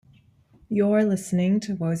You're listening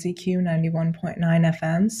to WOZQ 91.9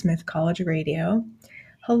 FM, Smith College Radio.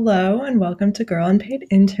 Hello and welcome to Girl Unpaid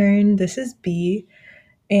Intern. This is B,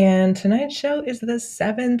 and tonight's show is the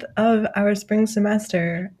 7th of our spring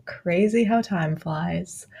semester. Crazy how time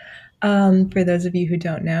flies. For those of you who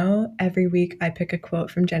don't know, every week I pick a quote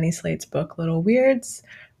from Jenny Slate's book, Little Weirds,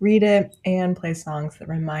 read it, and play songs that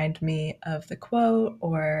remind me of the quote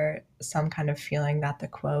or some kind of feeling that the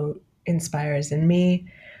quote inspires in me.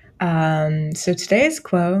 So today's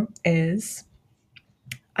quote is,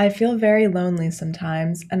 I feel very lonely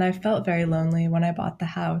sometimes, and I felt very lonely when I bought the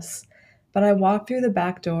house. But I walk through the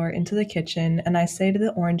back door into the kitchen, and I say to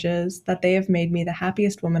the oranges that they have made me the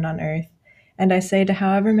happiest woman on earth. And I say to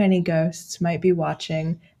however many ghosts might be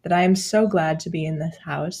watching that I am so glad to be in this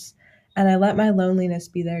house. And I let my loneliness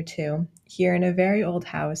be there too, here in a very old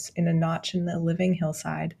house in a notch in the living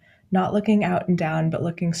hillside, not looking out and down, but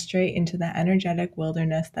looking straight into the energetic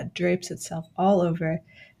wilderness that drapes itself all over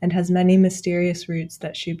and has many mysterious roots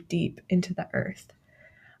that shoot deep into the earth.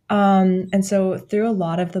 And so through a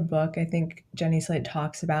lot of the book, I think Jenny Slate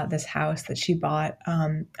talks about this house that she bought.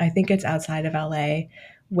 I think it's outside of LA,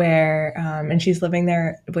 where and she's living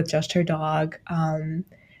there with just her dog. And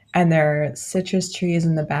there are citrus trees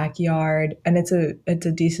in the backyard, and it's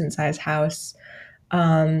a decent sized house.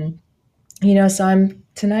 Um, so I'm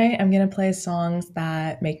gonna play songs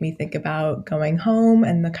that make me think about going home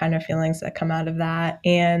and the kind of feelings that come out of that,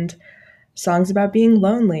 and songs about being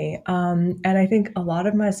lonely. And I think a lot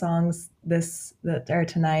of my songs this that are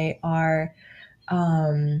tonight are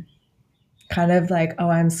um, kind of like, oh,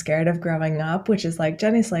 I'm scared of growing up, which is like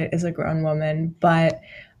Jenny Slate is a grown woman, but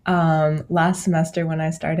last semester when I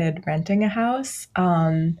started renting a house,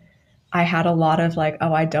 I had a lot of like,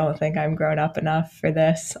 oh, I don't think I'm grown up enough for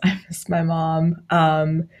this. I miss my mom.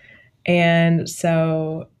 And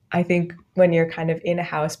so I think when you're kind of in a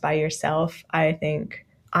house by yourself, I think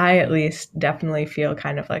I at least definitely feel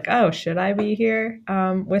kind of like, oh, should I be here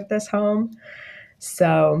with this home?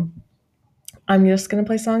 So I'm just going to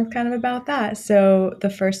play songs kind of about that. So the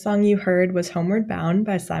first song you heard was Homeward Bound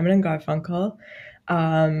by Simon and Garfunkel.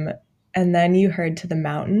 Um, and then you heard To the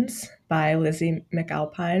Mountains by Lizzie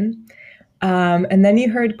McAlpine. And then you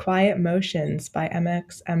heard Quiet Motions by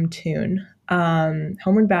MXM Tune.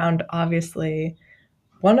 Homeward Bound, obviously,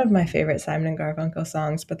 one of my favorite Simon and Garfunkel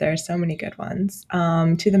songs, but there are so many good ones.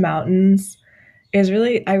 To the Mountains is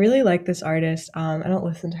really, I really like this artist. I don't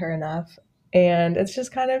listen to her enough. And it's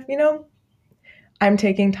just kind of, I'm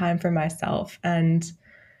taking time for myself and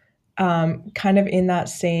kind of in that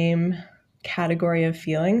same category of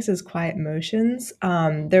feelings as Quiet Motions.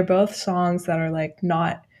 They're both songs that are like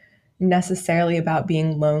not necessarily about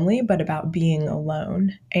being lonely, but about being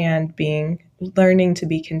alone and learning to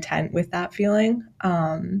be content with that feeling.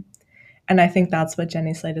 And I think that's what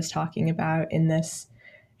Jenny Slate is talking about in this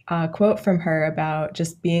quote from her about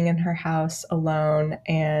just being in her house alone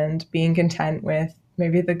and being content with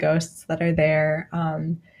maybe the ghosts that are there,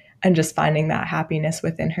 and just finding that happiness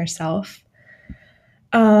within herself.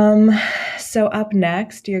 Um, so up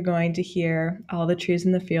next, you're going to hear All the Trees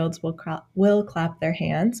in the Fields Will Clap Their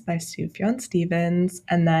Hands by Sufjan Stevens.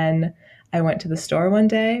 And then I Went to the Store One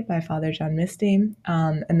Day by Father John Misty.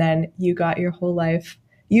 And then You've Got Your Whole Life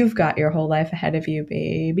Ahead of You,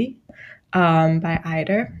 Baby, by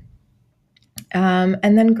Eider.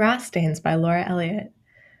 And then Grass Stains by Laura Elliott.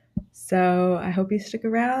 So I hope you stick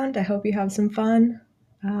around. I hope you have some fun.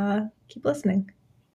 Keep listening.